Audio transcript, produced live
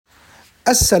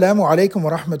Assalamu alaikum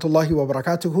wa rahmatullahi wa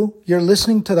barakatuhu. You're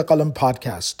listening to the Qalam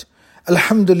podcast.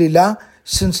 Alhamdulillah,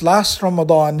 since last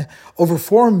Ramadan, over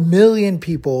 4 million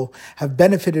people have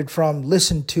benefited from,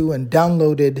 listened to, and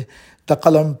downloaded the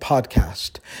Qalam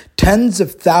podcast. Tens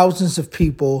of thousands of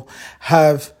people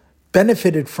have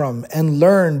benefited from and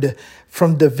learned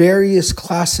from the various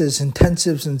classes,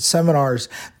 intensives, and seminars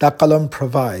that Qalam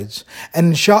provides.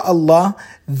 And inshaAllah,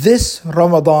 this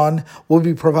Ramadan will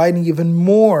be providing even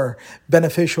more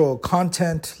beneficial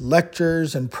content,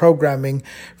 lectures, and programming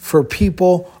for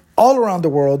people all around the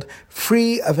world,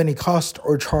 free of any cost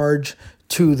or charge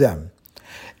to them.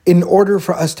 In order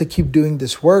for us to keep doing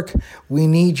this work, we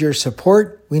need your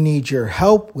support, we need your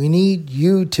help, we need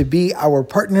you to be our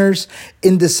partners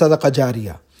in this Sadaqah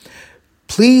Jariyah.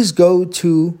 Please go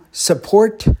to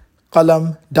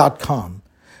supportqalam.com.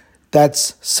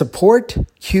 That's support,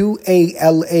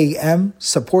 Qalam,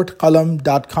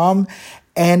 supportqalam.com,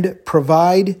 and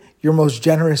provide your most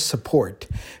generous support.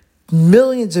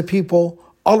 Millions of people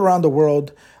all around the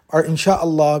world are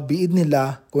insha'Allah,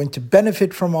 bi'idnillah, going to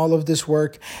benefit from all of this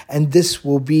work, and this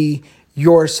will be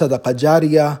your sadaqah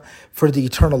jariyah for the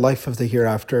eternal life of the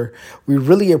hereafter. We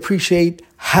really appreciate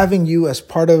having you as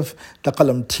part of the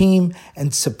Qalam team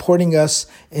and supporting us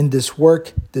in this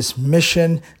work, this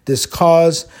mission, this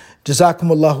cause.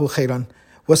 Jazakumullahu khairan.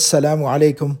 Wassalamu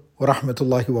alaikum wa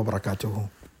rahmatullahi wa barakatuhu.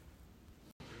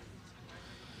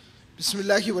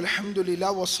 Bismillahi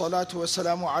walhamdulillah wa salatu wa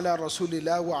salamu ala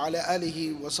rasulillah wa ala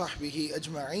alihi wa sahbihi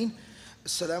ajma'een.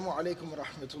 Assalamu alaikum wa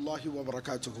rahmatullahi wa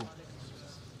barakatuhu.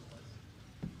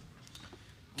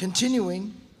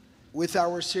 Continuing with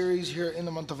our series here in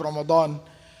the month of Ramadan,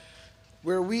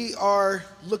 where we are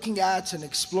looking at and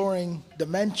exploring the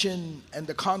mention and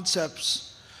the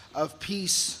concepts of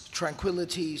peace,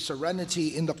 tranquility,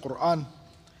 serenity in the Quran.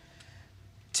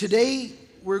 Today,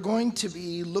 we're going to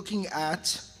be looking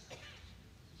at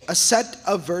a set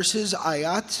of verses,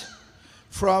 ayat,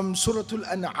 from Surah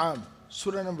Al-An'am,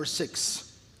 Surah number 6.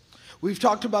 We've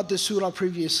talked about this surah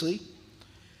previously.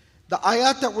 The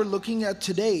ayat that we're looking at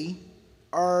today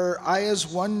are ayahs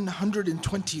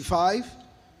 125,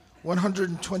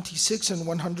 126, and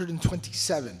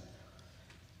 127.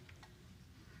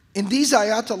 In these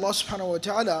ayat, Allah subhanahu wa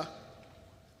ta'ala,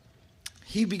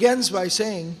 He begins by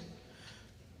saying,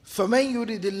 فَمَنْ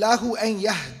يُرِدِ اللَّهُ أَنْ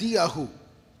يَهْدِيَهُ.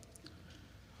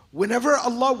 Whenever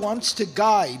Allah wants to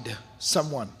guide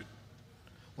someone,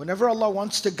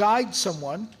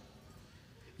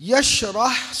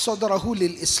 يَشْرَحْ صَدْرَهُ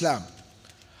لِلْإِسْلَامِ.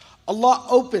 Allah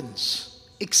opens,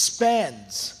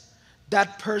 expands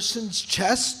that person's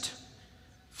chest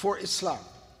for Islam.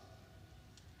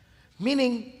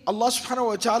 Meaning, Allah subhanahu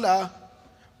wa ta'ala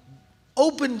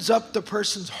opens up the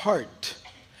person's heart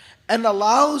and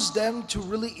allows them to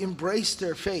really embrace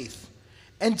their faith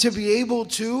and to be able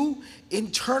to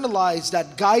internalize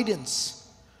that guidance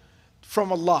from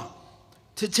Allah,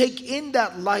 to take in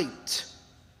that light,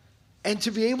 and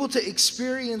to be able to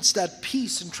experience that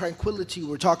peace and tranquility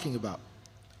we're talking about.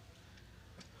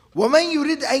 وَمَنْ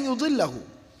يُرِدْ أَنْ يُضِلَّهُ.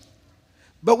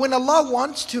 But when Allah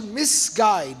wants to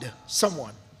misguide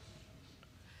someone,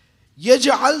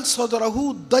 يَجْعَلْ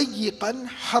صَدْرَهُ ضَيِّقًا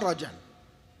حَرَجًا.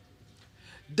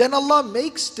 Then Allah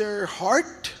makes their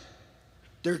heart,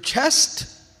 their chest,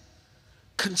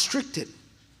 constricted,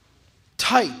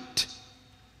 tight,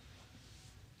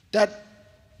 that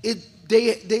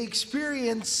they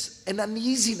experience an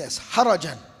uneasiness,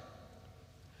 harajan.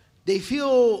 They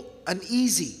feel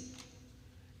uneasy.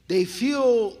 They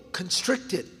feel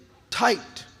constricted,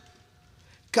 tight.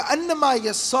 كَأَنَّمَا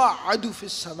يَصَّعَّدُ فِي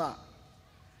السَّمَاءِ.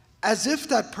 As if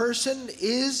that person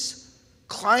is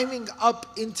climbing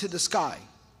up into the sky,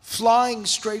 flying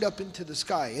straight up into the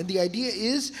sky. And the idea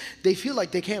is they feel like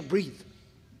they can't breathe.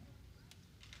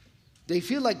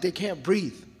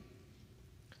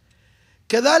 كَذَلِكَ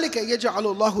يَجْعَلُ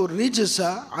اللَّهُ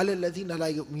الرِّجْسَ عَلَى الَّذِينَ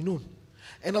لَا يُؤْمِنُونَ.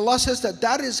 And Allah says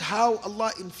that is how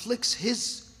Allah inflicts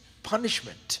His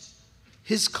punishment,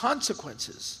 His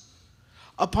consequences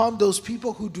upon those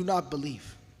people who do not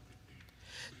believe.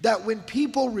 That when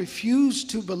people refuse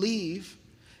to believe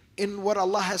in what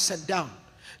Allah has sent down,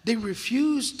 they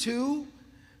refuse to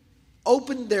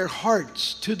open their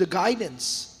hearts to the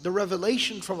guidance, the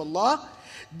revelation from Allah,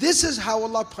 this is how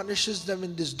Allah punishes them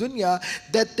in this dunya,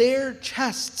 that their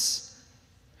chests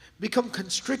become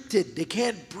constricted. They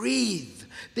can't breathe.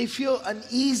 They feel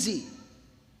uneasy.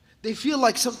 They feel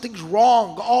like something's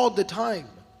wrong all the time.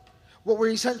 What we're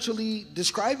essentially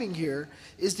describing here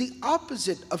is the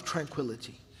opposite of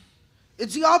tranquility.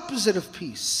 It's the opposite of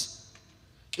peace.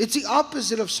 It's the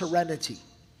opposite of serenity.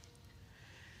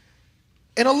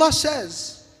 And Allah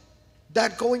says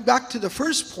that, going back to the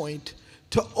first point,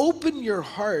 to open your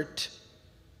heart,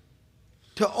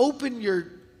 to open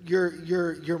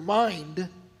your mind,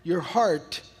 your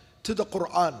heart to the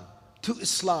Quran, to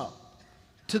Islam,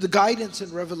 to the guidance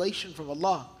and revelation from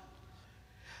Allah.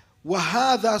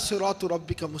 وَهَذَا صِرَاطُ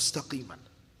رَبِّكَ مُسْتَقِيمًا.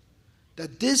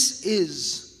 That this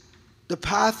is the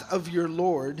path of your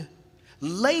Lord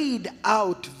laid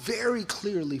out very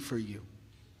clearly for you.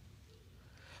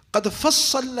 قَدْ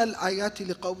فَصَّلْنَا الْآيَاتِ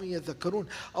لِقَوْمٍ يَذَّكَّرُونَ.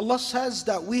 Allah says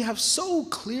that we have so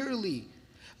clearly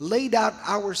laid out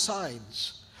our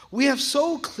signs. We have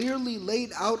so clearly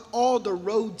laid out all the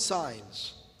road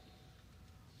signs,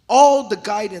 all the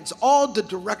guidance, all the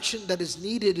direction that is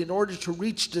needed in order to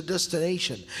reach the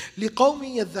destination.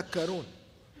 لِقَوْمٍ يَذَّكَّرُونَ.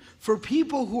 For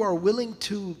people who are willing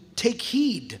to take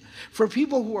heed, for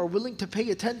people who are willing to pay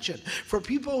attention, for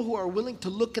people who are willing to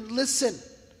look and listen,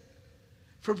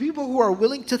 for people who are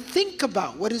willing to think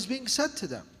about what is being said to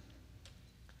them.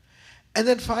 And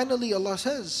then finally Allah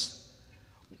says,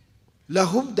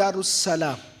 لَهُمْ دَارُ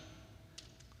السَّلَامِ.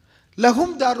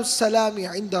 لَهُمْ دَارُ السَّلَامِ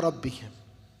عِنْدَ رَبِّهِمْ.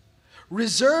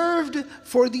 Reserved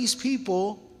for these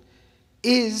people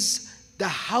is the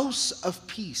house of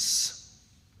peace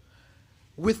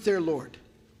with their Lord.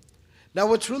 Now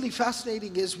what's really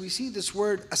fascinating is we see this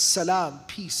word as-salam,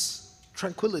 peace,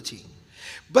 tranquility.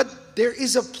 But there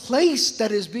is a place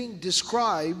that is being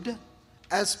described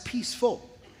as peaceful.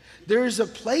 There is a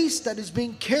place that is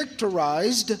being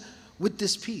characterized with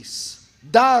this peace.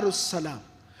 Darus Salam.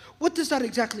 What does that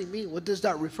exactly mean? What does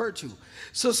that refer to?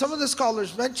 So some of the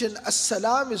scholars mention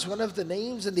as-salam is one of the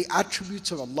names and the attributes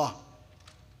of Allah.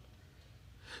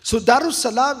 So Darus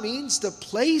Salam means the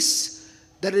place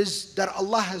that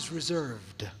Allah has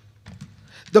reserved.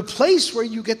 The place where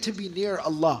you get to be near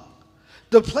Allah.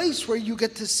 The place where you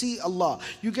get to see Allah.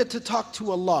 You get to talk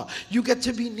to Allah. You get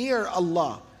to be near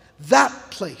Allah. That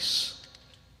place.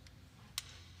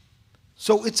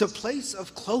 So it's a place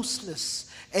of closeness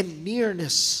and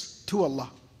nearness to Allah.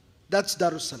 That's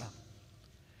Darus Salam.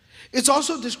 It's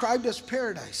also described as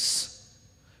paradise.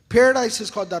 Paradise is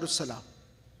called Darus Salam.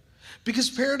 Because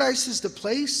paradise is the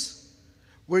place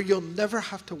where you'll never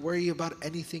have to worry about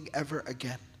anything ever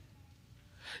again.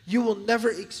 You will never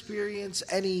experience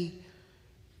any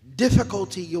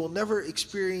difficulty. You'll never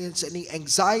experience any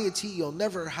anxiety. You'll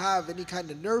never have any kind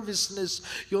of nervousness.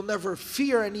 You'll never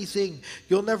fear anything.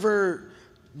 You'll never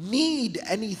need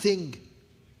anything.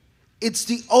 It's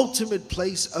the ultimate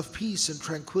place of peace and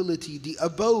tranquility, the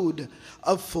abode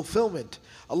of fulfillment.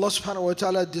 Allah subhanahu wa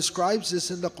ta'ala describes this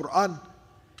in the Quran.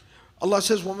 Allah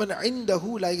says, وَمَنْ عِنْدَهُ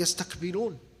لَا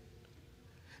يَسْتَكْبِرُونَ.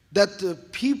 That the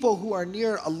people who are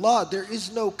near Allah, there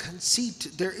is no conceit,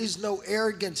 there is no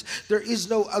arrogance, there is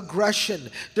no aggression,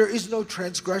 there is no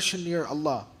transgression near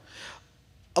Allah.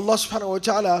 Allah subhanahu wa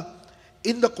ta'ala,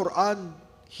 in the Quran,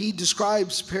 He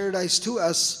describes paradise to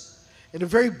us in a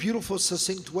very beautiful,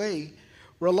 succinct way,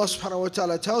 where Allah subhanahu wa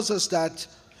ta'ala tells us that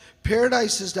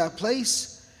paradise is that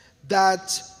place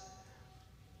that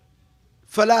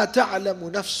فَلَا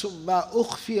تَعْلَمُ نَفْسٌ مَا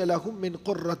أُخْفِيَ لَهُم مِّن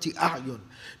قُرَّةِ أَعْيُنٍ.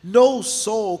 No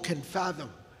soul can fathom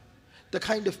the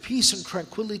kind of peace and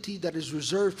tranquility that is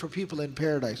reserved for people in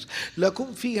paradise.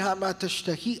 لَكُمْ فِيهَا مَا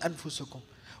تَشْتَهِي أَنفُسُكُمْ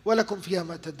وَلَكُمْ فِيهَا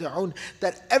مَا تَدَّعُونَ.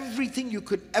 That everything you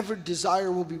could ever desire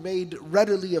will be made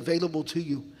readily available to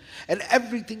you. And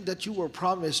everything that you were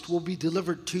promised will be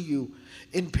delivered to you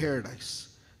in paradise.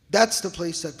 That's the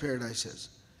place that paradise is.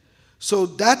 So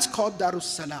that's called Darus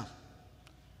Salam.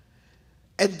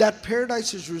 And that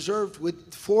paradise is reserved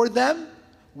for them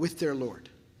with their Lord.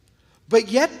 But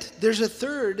yet, there's a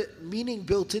third meaning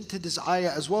built into this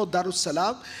ayah as well, Darus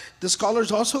Salam. The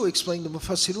scholars also explain, the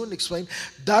Mufassirun explain,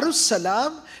 Darus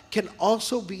Salam can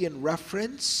also be in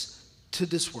reference to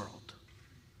this world.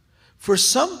 For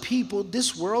some people,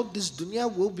 this world, this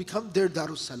dunya will become their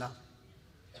Darus Salam.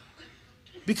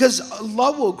 Because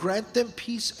Allah will grant them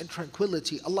peace and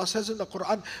tranquility. Allah says in the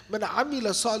Quran, مَنْ عَمِلَ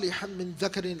صَالِحًا مِنْ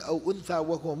ذَكَرٍ أَوْ أُنْثَى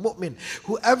وَهُوَ مُؤْمِنٌ.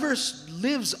 Whoever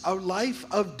lives a life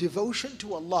of devotion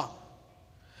to Allah,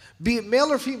 be it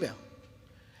male or female,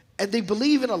 and they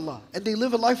believe in Allah, and they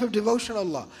live a life of devotion to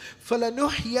Allah,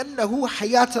 فَلَنُحْيَنَّهُ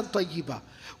حَيَاةً طَيِّبًا.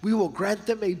 We will grant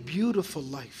them a beautiful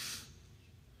life.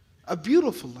 A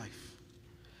beautiful life.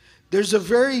 There's a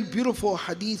very beautiful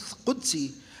hadith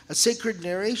Qudsi, a sacred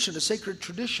narration, a sacred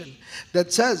tradition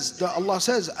that says, that Allah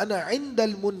says, أَنَا عِنْدَ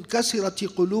الْمُنْكَسِرَةِ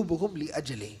قُلُوبُهُمْ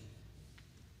لِأَجْلِي.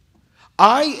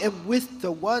 I am with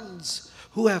the ones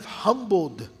who have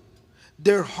humbled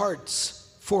their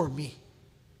hearts for me.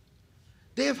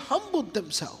 They have humbled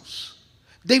themselves.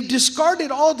 They've discarded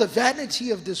all the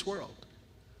vanity of this world.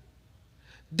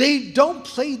 They don't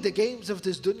play the games of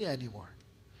this dunya anymore.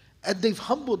 And they've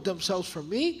humbled themselves for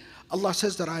me. Allah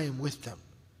says that I am with them.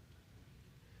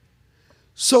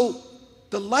 So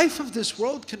the life of this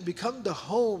world can become the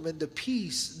home and the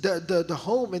peace, the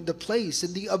home and the place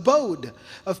and the abode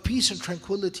of peace and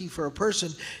tranquility for a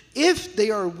person if they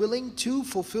are willing to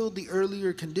fulfill the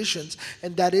earlier conditions,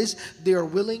 and that is, they are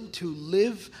willing to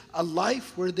live a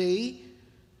life where they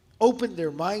open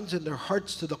their minds and their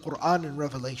hearts to the Quran and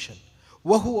revelation.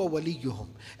 وَهُوَ وَلِيُّهُمْ.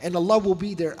 And Allah will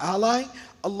be their ally,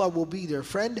 Allah will be their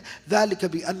friend. ذَلِكَ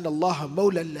بِأَنَّ اللَّهَ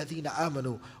مَوْلَى الَّذِينَ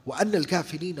آمَنُوا وَأَنَّ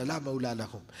الْكَافِرِينَ لَا مَوْلَى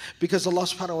لَهُمْ. Because Allah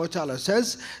subhanahu wa ta'ala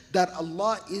says that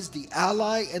Allah is the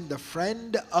ally and the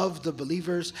friend of the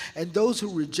believers, and those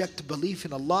who reject belief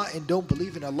in Allah and don't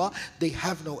believe in Allah, they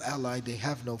have no ally, they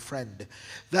have no friend.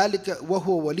 ذَلِكَ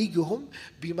وَهُوَ وَلِيُّهُمْ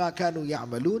بِمَا كَانُوا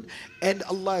يَعْمَلُونَ. And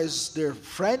Allah is their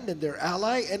friend and their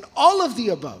ally, and all of the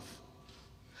above.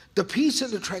 The peace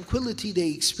and the tranquility they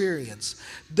experience,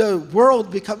 the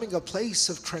world becoming a place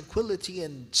of tranquility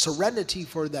and serenity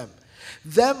for them,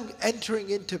 them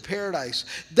entering into paradise,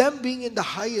 them being in the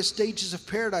highest stages of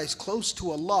paradise close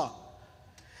to Allah,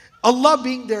 Allah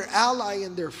being their ally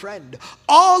and their friend.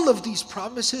 All of these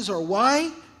promises are why?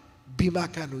 بِمَا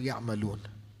كَانُوا يَعْمَلُونَ.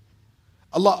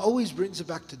 Allah always brings it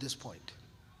back to this point.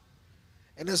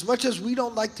 And as much as we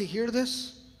don't like to hear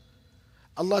this,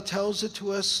 Allah tells it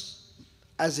to us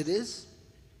as it is,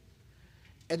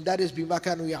 and that is بِمَا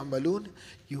كَانُوا يَعْمَلُونَ.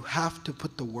 You have to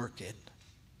put the work in.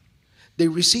 They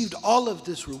received all of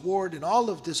this reward and all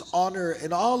of this honor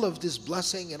and all of this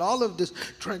blessing and all of this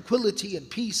tranquility and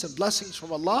peace and blessings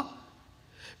from Allah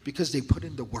because they put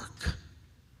in the work.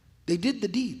 They did the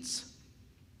deeds.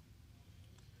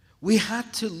 We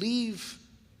had to leave,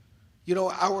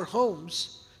 our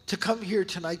homes to come here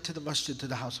tonight to the masjid, to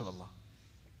the house of Allah.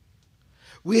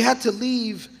 We had to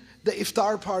leave the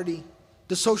iftar party,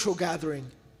 the social gathering,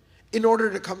 in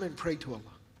order to come and pray to Allah.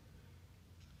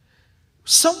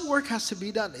 Some work has to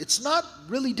be done. It's not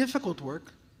really difficult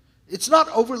work. It's not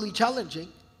overly challenging,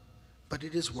 but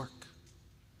it is work.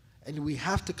 And we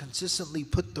have to consistently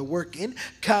put the work in.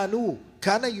 Kana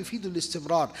yufidul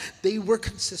istimrar. They were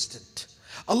consistent.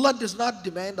 Allah does not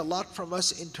demand a lot from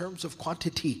us in terms of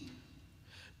quantity,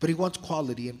 but He wants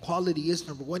quality. And quality is,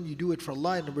 number one, you do it for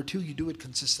Allah, and number two, you do it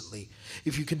consistently.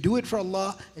 If you can do it for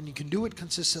Allah and you can do it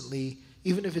consistently,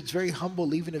 even if it's very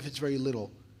humble, even if it's very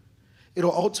little,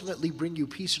 it'll ultimately bring you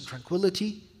peace and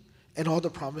tranquility and all the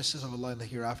promises of Allah in the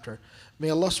hereafter. May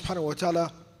Allah subhanahu wa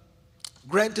ta'ala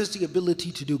grant us the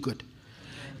ability to do good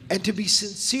and to be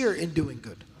sincere in doing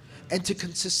good and to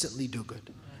consistently do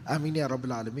good. Ameen ya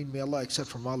Rabbil Alameen. May Allah accept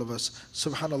from all of us.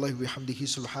 Subhanallah wa bihamdihi,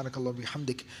 subhanakallah wa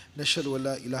bihamdik, nashhadu an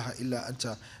la ilaha illa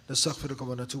anta, nastaghfiruka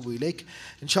wa natubu ilayk.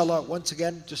 Inshallah, once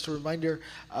again, just a reminder,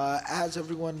 as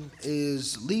everyone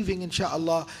is leaving,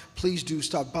 inshallah, please do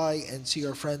stop by and see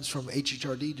our friends from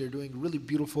HHRD. They're doing really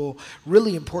beautiful,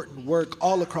 really important work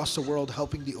all across the world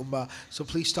helping the ummah. So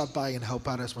please stop by and help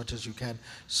out as much as you can.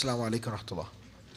 Assalamu alaikum wa rahmatullah.